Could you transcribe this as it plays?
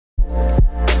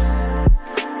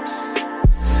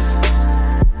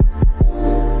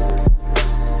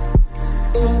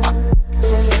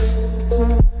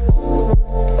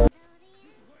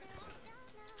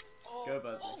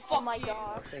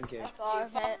Thank you.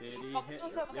 Did he hit?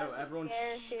 Yo, everyone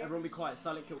be quiet.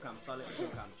 Silent kill cam. Silent kill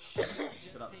cam. Shut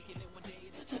up.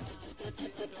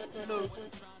 No.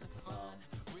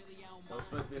 That was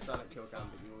supposed to be a silent kill cam,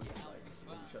 but you all just like,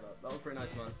 shut up. That was pretty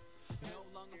nice, man.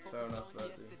 Fair enough,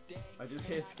 Bertie. I just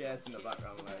hear scares in the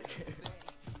background, like.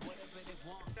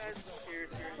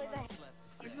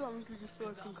 As long as we just throw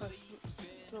a concussion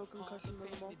on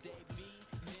the ball.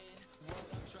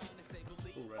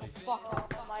 Already.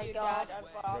 Fuck. Oh my god,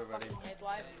 I've got We're ready. fucking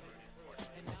midlife.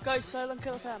 Guys, silent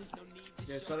kill cam.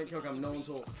 Yeah, silent kill cam, no one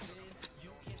talk.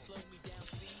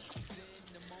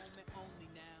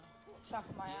 Suck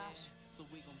my ass.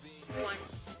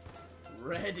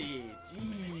 Ready!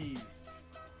 Jeez!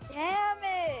 Damn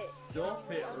it!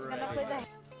 Stop it, ready.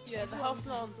 Yeah, the health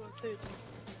on 2.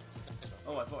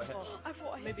 Oh, I thought I hit. I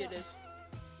thought I hit Maybe that. it is.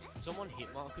 Someone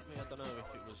hit marked me, I don't know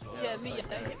if it was like... Yeah, me, I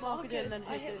hit marked it and then I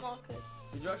hit hit it. markers.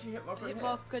 Did you actually hit marker? Hit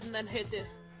marked it and then hit it.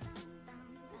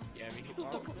 Yeah, we hit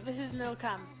Look, marked. this is nil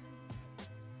cam.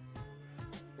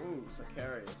 Ooh,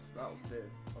 Sicarius. That'll do.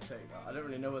 I'll take that. I don't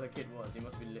really know where the kid was. He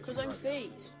must be literally. Because I'm right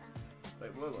behind phased. me.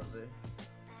 Wait, where was he?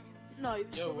 No.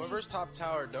 Yo, whoever's top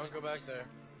tower, don't go back there.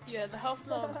 Yeah, the health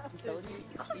on 2.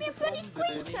 Call me a bloody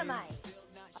squeaker, mate!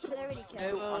 I already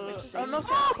killed. I'm not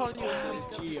calling you a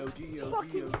squeaker. Geo.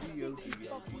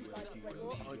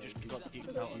 I just got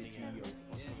kicked out on the Geo.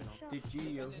 Did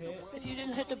Geo hit? If you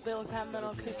didn't hit the bill cam, then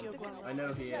I'll kick your ground. I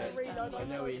know he hit. I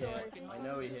know he hit. I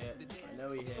know he hit.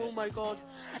 Oh my god.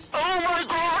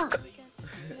 That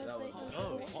was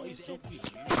Oh, what is up with you?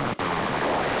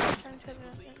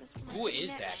 Who is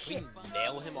that? Can we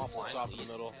nail him offline? Stop in the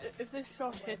middle. If this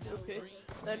shot hits, okay,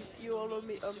 then you all owe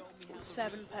me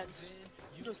 7 pence.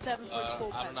 No, 7.4 pence.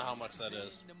 I don't know how much that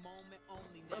is.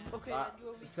 Okay, that. then you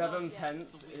owe me 7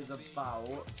 pence is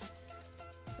about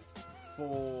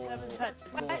 4 7 pence.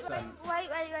 cents. Wait.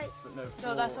 But no, 4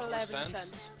 No, that's 11 cents?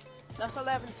 cents. That's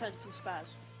 11 cents in spaz.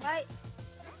 Wait.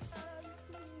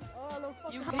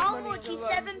 You How much is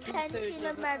 7 pence in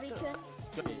American?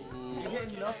 You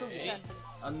hit another one.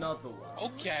 Another one.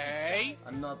 Okay.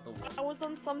 Another one. I was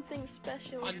on something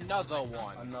special. Another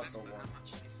one. Another one.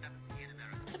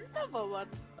 Another one.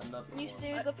 Another New one.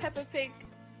 series of Peppa Pig.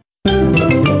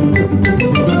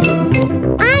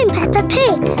 I'm Peppa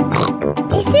Pig.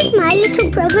 This is my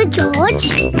little brother George.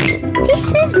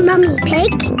 This is Mummy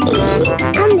Pig.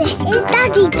 And this is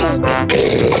Daddy Pig.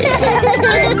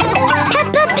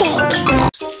 Peppa Pig.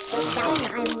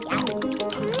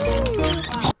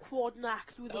 Quad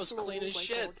nax with That was clean as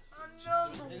shit.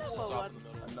 Another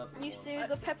New one. series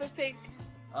of Peppa Pig.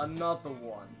 Another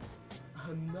one.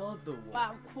 Another one.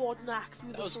 Wow, quad nax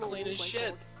with That was clean as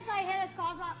shit. Let's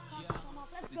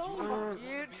go.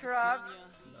 You trucks.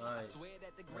 Nice.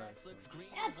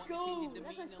 Let's go.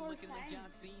 That's my first time.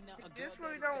 This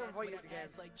one we don't invite you again.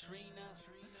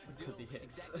 Because he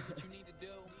hits.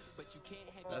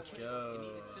 Let's go.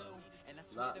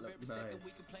 That looked nice.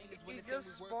 You just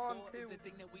spawned too.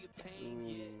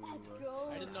 Let's go.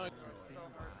 I didn't know.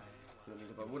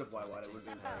 If I would have wide, it would have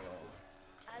been very old.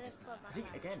 See,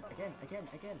 again.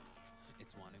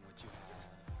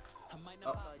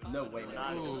 Oh, no, wait,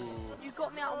 no. You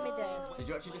got me out of mid-air. Did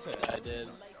you actually just hit it? I did.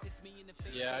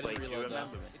 Yeah, I didn't realize that.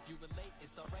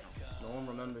 No one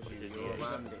remembers you, you're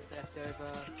Randy.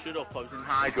 Shut up, I was in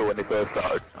Hydra when they first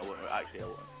started. I wasn't, actually I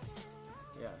wasn't.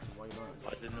 Yeah, so why you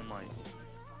not? I didn't like...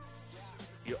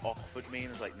 You offered me and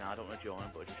I was like, nah, I don't want to join,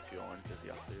 but I just joined because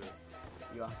you have to do it.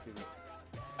 You have to.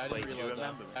 I Wait, didn't do you realize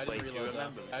that. remember me? I didn't realize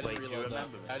that. I Wait, didn't do you realize that.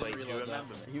 remember me? I Wait, didn't do you realize that.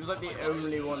 remember me? He was like the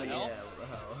only one in the air, what the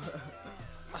hell?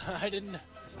 I didn't know.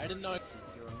 You're a nut.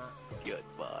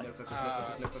 Goodbye. No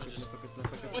focus.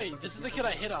 Wait, this is the kid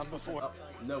I hit on before. Oh,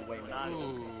 no way, man.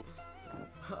 Ooh.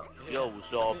 Yo,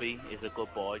 Zorby is a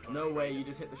good boy. No way, you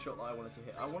just hit the shot that I wanted to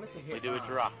hit. I wanted to hit We do a that.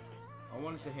 draft. I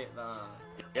wanted to hit that.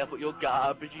 Yeah, but you're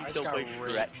garbage. You I still just play got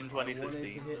Stretch in I wanted to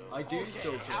 2016. hit. I do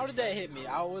still play. How did that hit me?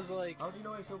 I was like... How do you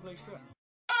know I still play Stretch?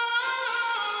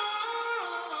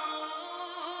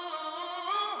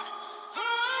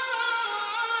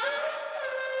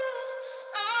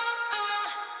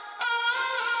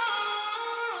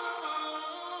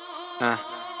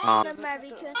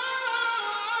 American.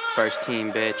 First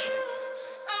team, bitch.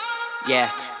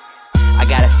 Yeah. I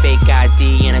got a fake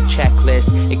ID and a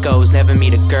checklist. It goes never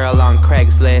meet a girl on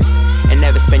Craigslist. And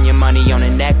never spend your money on a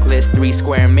necklace. 3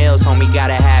 square meals, homie,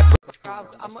 gotta have.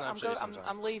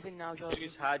 I'm leaving now, George.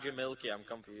 She's Hydra Milky, I'm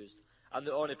confused. I'm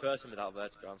the only person without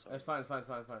vertigo, I'm sorry. It's fine.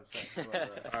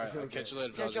 Alright, I'll catch you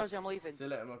later, Yeah, brother. George, I'm leaving. See you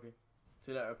later, Monkey.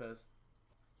 See you later, Piers.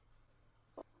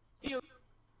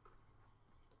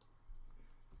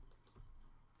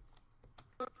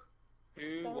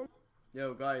 Who?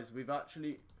 Yo, guys, we've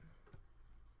actually...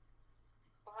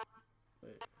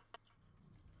 Wait.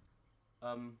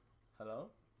 Hello?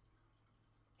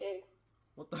 Hey.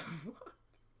 What the fuck?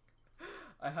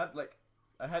 I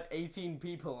had 18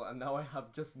 people and now I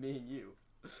have just me and you.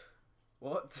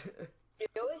 What?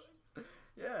 Really?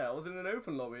 Yeah, I was in an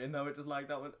open lobby and now it just like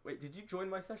that one. Wait, did you join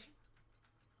my session?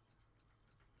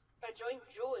 I joined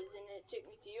Joe's and it took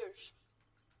me to yours.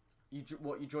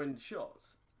 You joined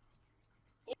shots?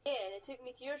 Yeah, and it took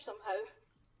me to yours somehow.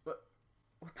 But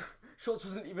what the, shots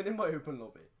wasn't even in my open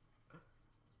lobby.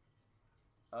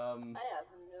 I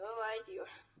have no idea.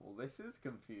 Well, this is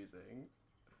confusing.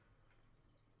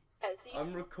 So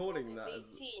I'm recording that. 18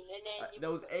 and then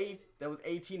there was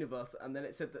 18 of us, and then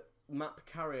it said that map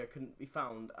carrier couldn't be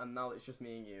found, and now it's just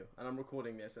me and you. And I'm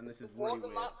recording this, and this is really the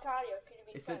weird. map carrier couldn't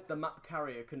be It said found. the map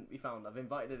carrier couldn't be found. I've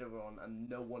invited everyone, and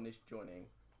no one is joining.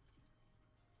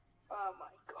 Oh my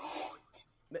god.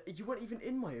 You weren't even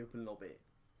in my open lobby.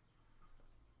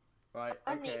 Right,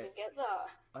 I didn't okay. even get that.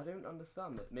 I don't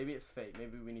understand it. Maybe it's fate.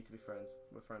 Maybe we need to be friends.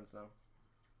 We're friends now.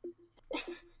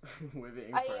 We're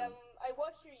being friends. I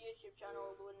watch your YouTube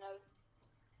channel though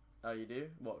now. Oh, you do?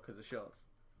 What, because of shots?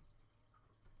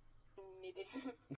 Maybe.